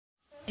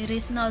It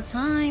is now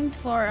time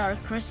for our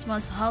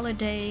Christmas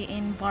holiday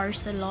in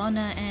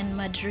Barcelona and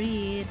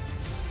Madrid.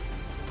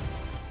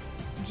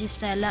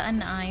 Gisela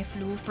and I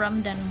flew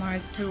from Denmark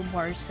to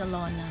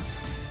Barcelona.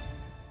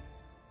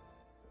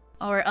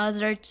 Our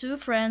other two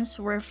friends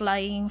were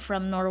flying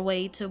from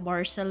Norway to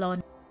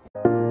Barcelona.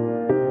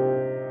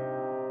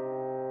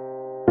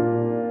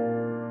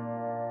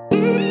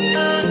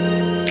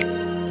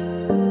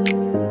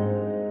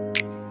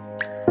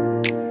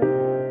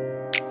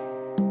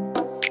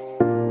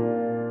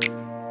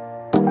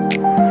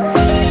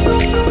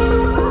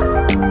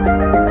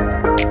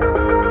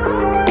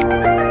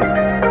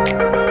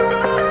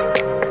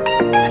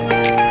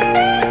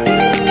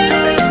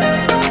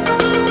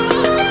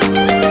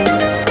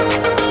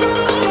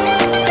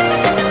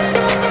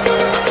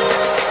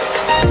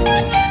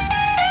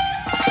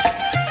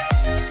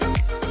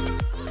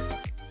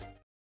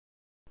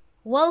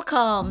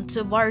 Welcome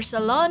to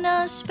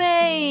Barcelona,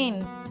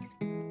 Spain!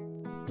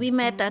 We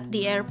met at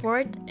the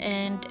airport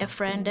and a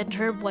friend and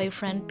her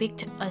boyfriend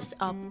picked us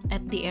up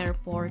at the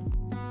airport.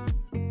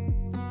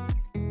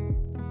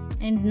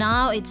 And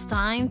now it's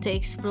time to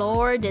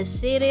explore the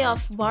city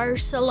of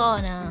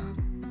Barcelona.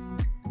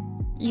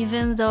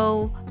 Even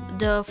though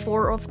the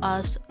four of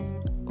us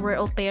were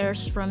au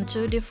pairs from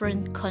two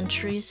different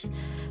countries,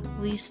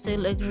 we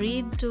still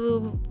agreed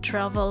to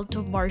travel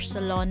to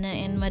Barcelona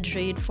and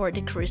Madrid for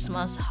the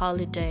Christmas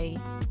holiday.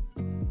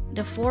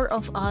 The four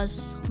of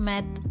us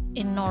met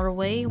in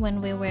Norway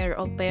when we were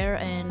au pair,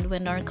 and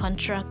when our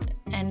contract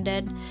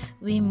ended,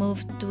 we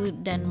moved to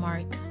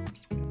Denmark.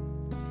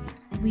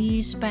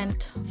 We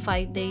spent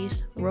 5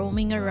 days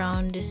roaming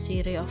around the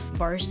city of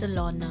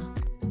Barcelona.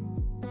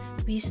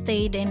 We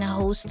stayed in a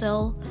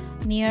hostel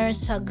near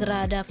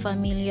Sagrada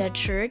Familia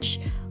church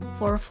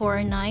for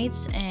 4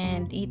 nights,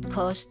 and it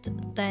cost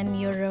 10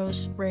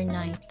 euros per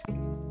night.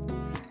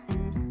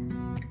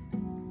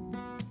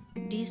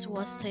 This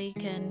was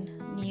taken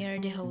near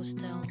the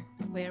hostel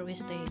where we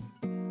stayed.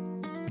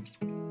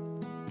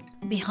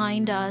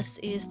 Behind us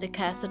is the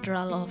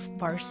Cathedral of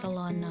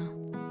Barcelona.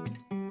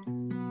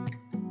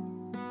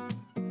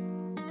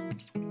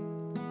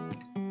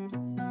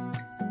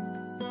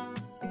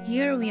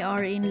 Here we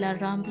are in La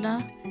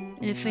Rambla,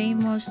 the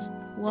famous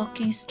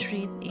walking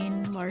street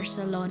in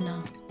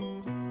Barcelona.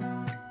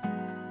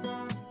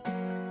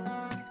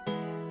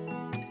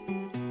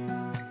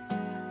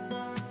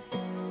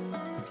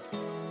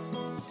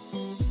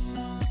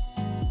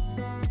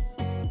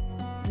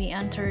 We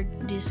entered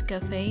this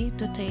cafe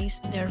to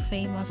taste their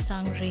famous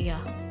sangria.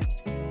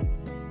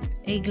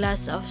 A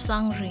glass of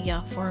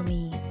sangria for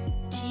me.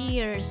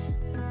 Cheers!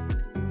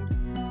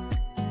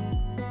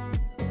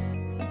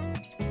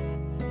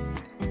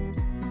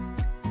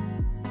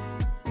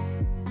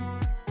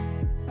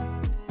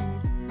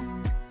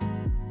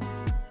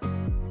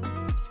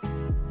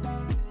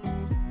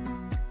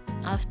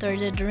 After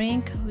the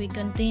drink, we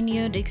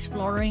continued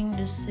exploring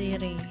the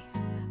city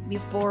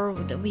before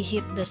we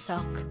hit the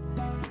sock.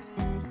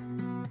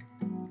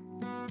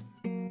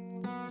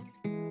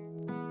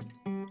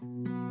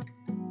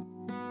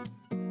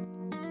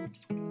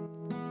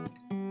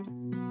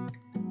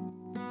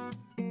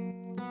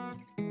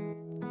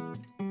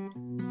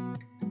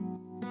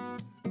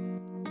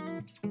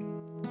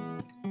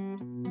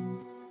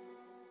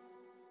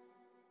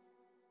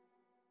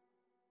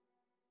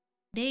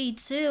 Day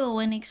 2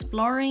 when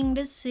exploring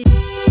the city.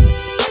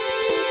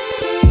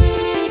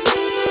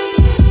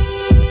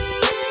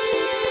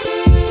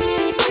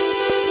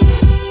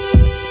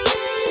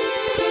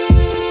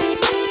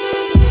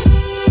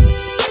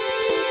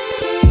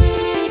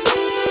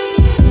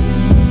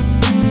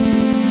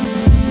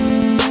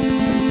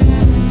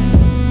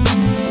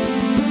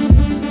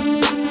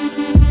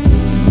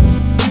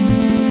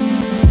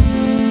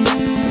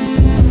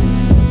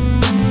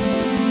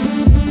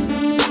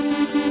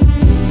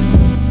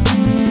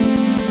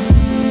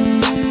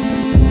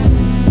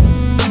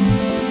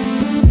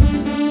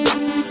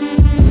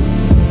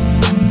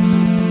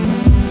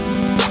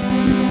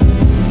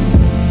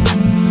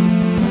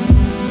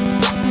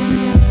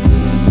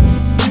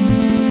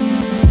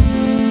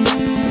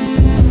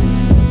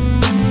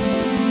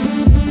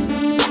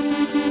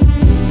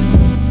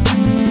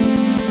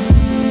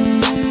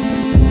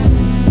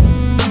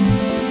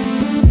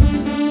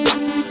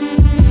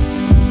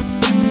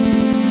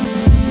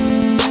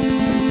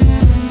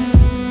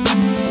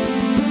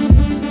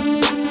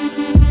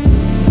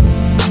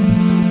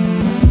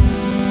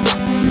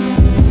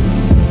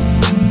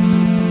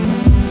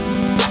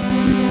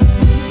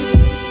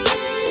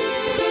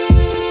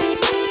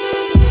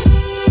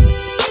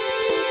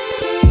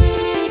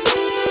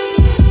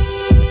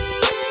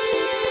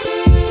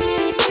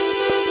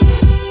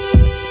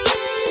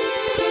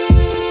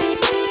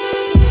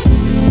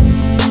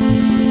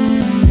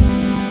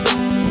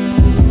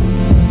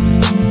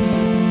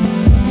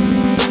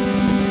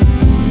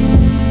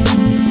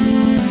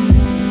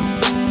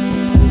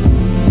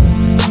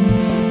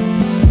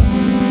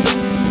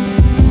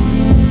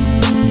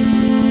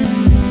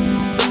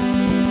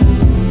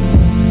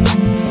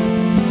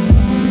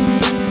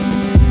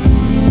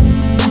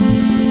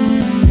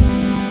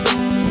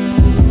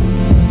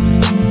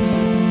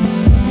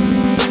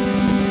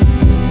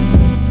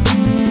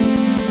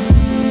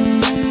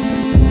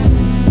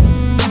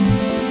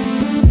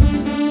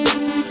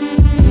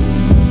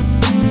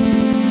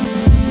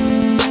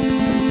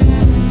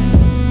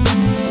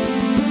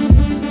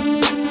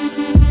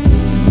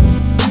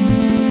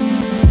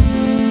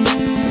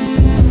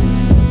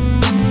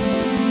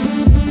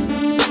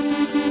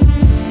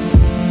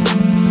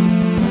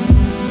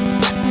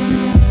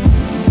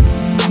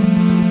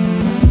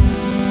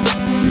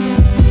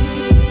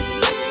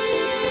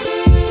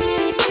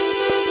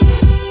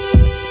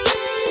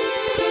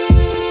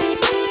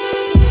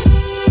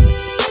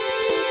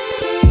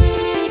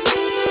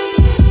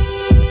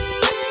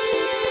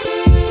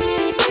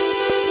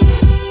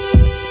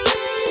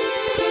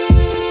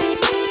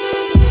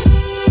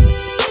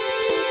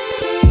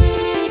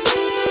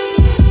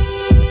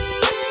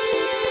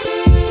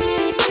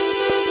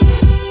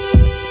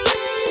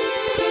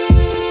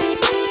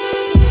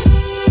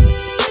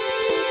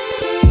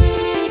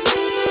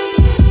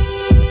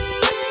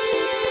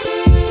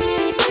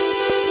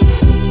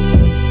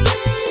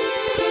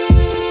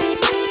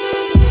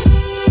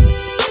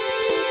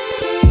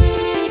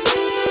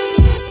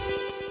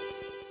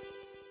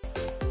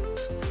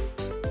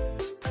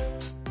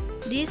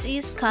 This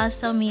is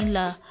Casa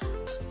Mila,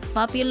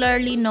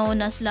 popularly known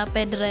as La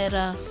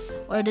Pedrera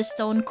or the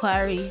Stone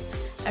Quarry,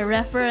 a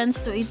reference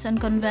to its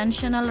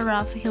unconventional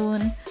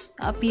rough-hewn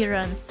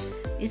appearance.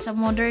 Is a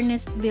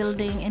modernist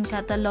building in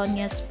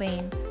Catalonia,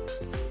 Spain.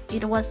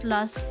 It was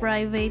last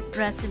private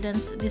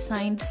residence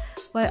designed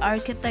by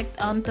architect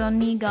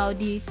Antoni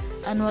Gaudi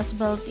and was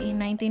built in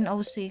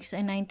 1906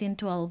 and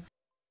 1912.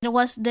 It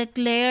was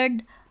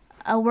declared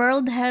a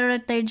World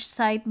Heritage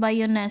Site by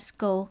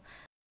UNESCO.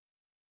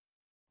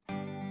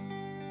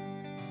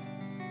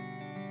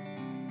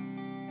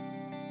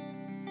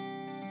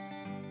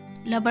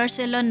 La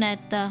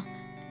Barceloneta.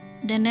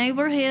 The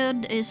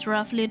neighborhood is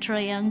roughly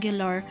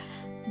triangular,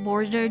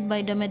 bordered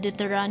by the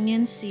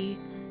Mediterranean Sea,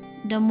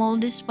 the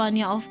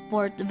Moldespania of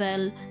Port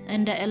Vell,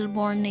 and the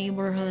Elborn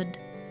neighborhood.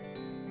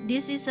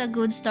 This is a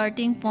good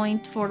starting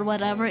point for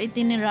whatever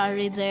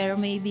itinerary there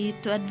may be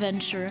to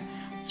adventure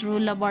through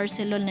La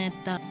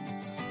Barceloneta.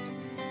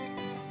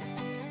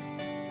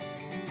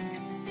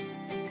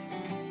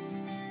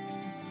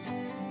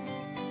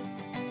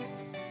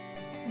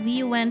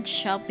 We went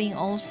shopping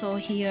also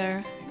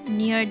here,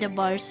 near the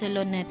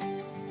Barceloneta.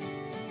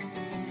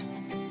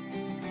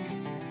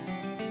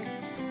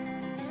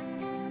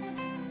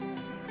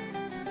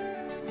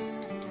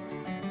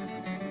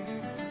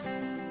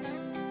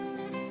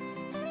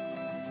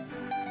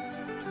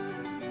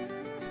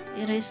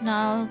 It is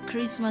now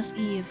Christmas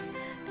Eve,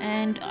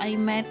 and I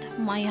met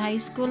my high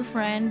school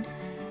friend,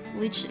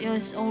 which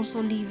is also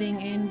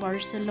living in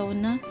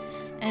Barcelona,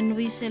 and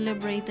we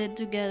celebrated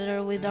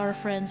together with our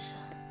friends.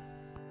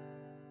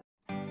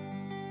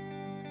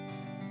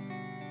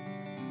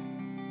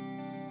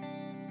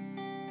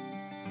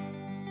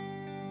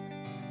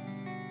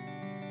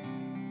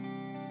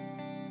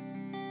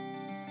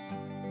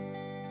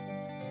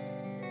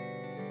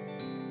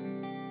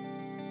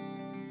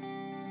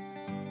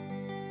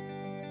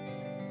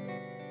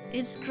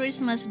 It's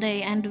Christmas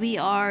Day and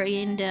we are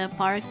in the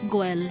Park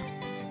Güell.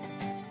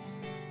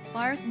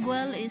 Park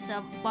Güell is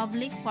a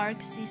public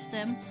park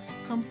system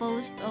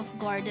composed of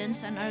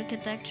gardens and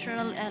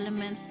architectural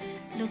elements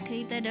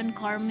located on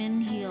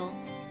Carmen Hill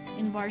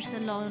in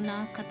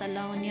Barcelona,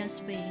 Catalonia,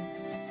 Spain.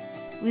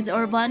 With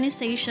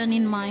urbanization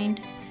in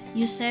mind,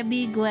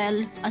 Eusebi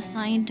Güell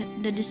assigned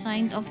the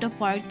design of the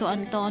park to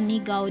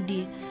Antoni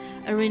Gaudi,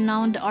 a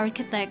renowned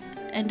architect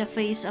and the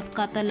face of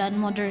Catalan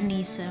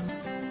modernism.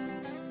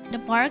 The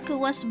park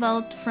was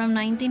built from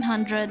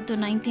 1900 to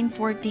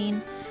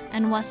 1914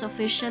 and was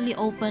officially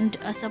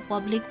opened as a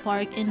public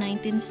park in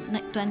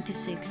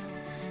 1926.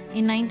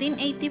 In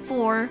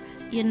 1984,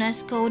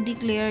 UNESCO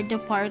declared the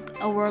park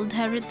a World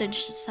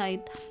Heritage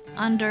Site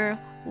under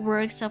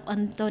works of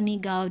Antoni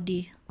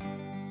Gaudi.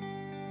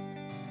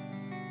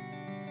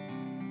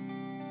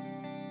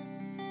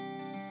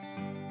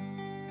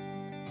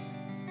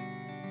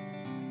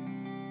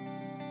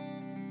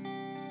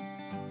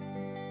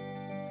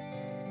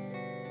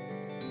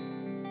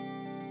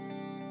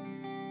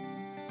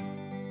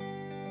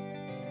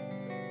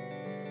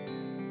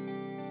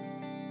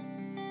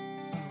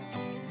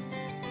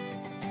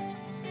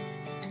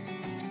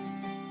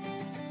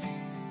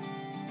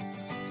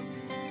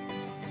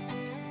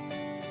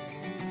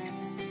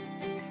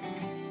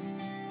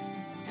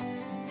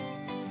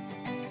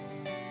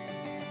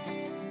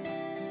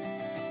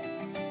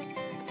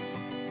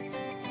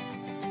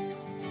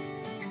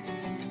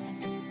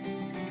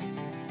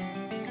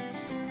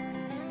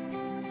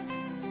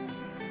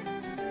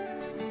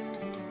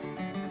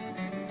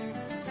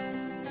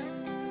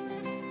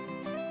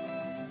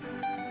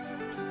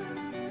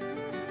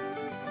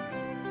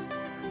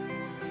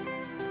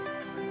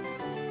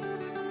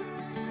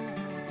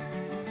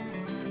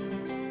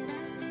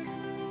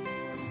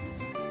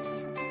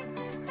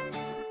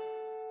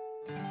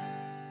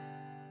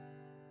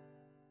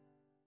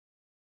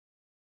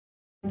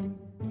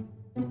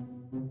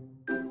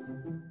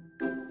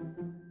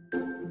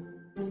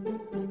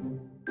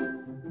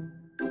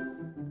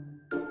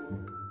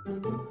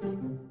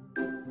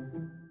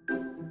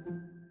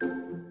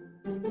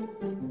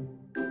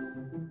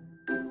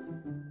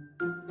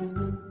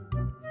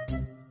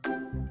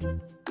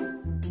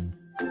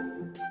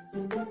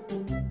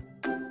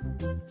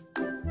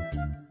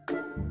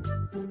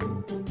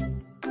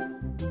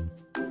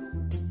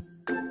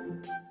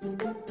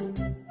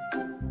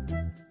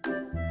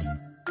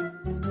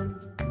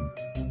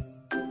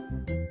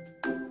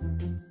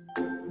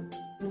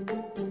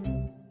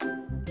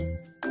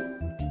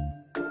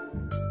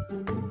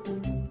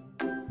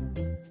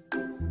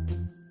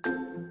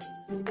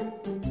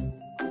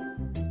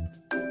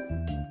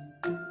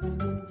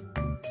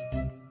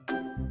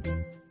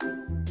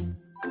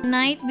 The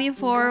night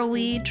before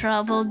we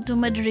traveled to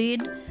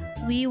Madrid,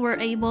 we were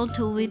able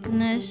to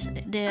witness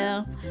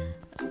the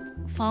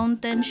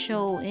fountain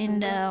show in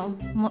the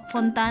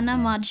Fontana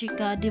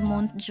Magica de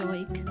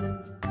Montjuic.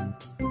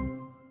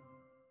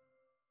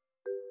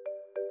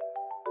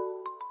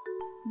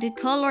 The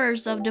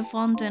colors of the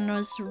fountain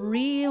was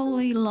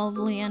really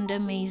lovely and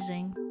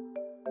amazing.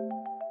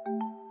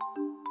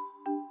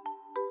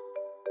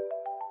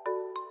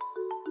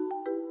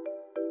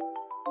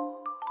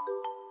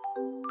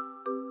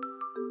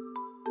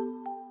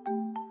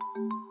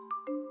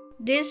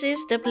 This is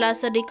the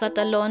Plaza de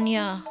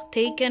Catalonia,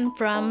 taken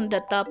from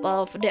the top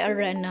of the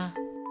arena.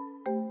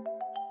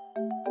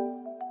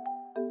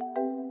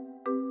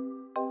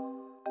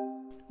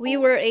 We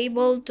were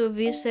able to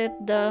visit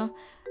the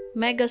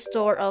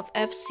megastore of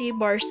FC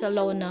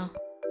Barcelona.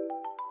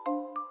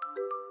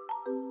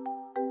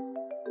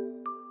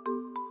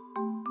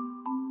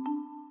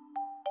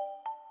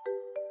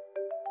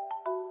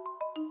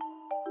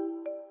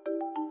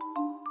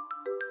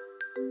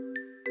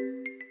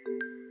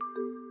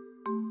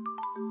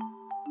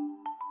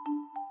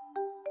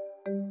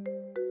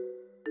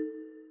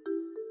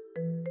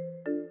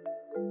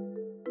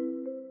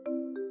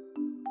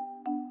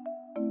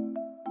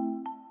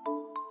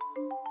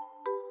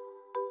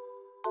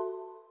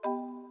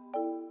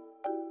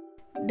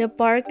 The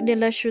Parc de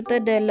la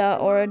Ciutadella,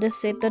 or the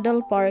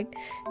Citadel Park,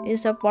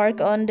 is a park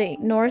on the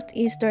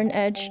northeastern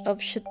edge of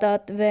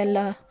Ciutat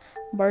Vella,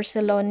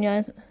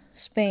 Barcelona,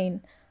 Spain.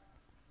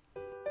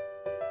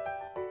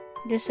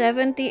 The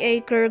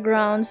 70-acre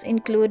grounds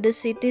include the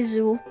city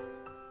zoo,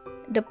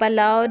 the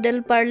Palau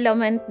del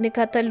Parlament de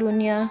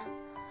Catalunya,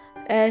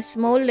 a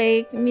small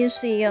lake,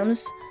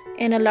 museums,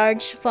 and a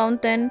large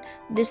fountain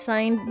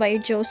designed by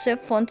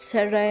Joseph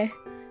Fontserre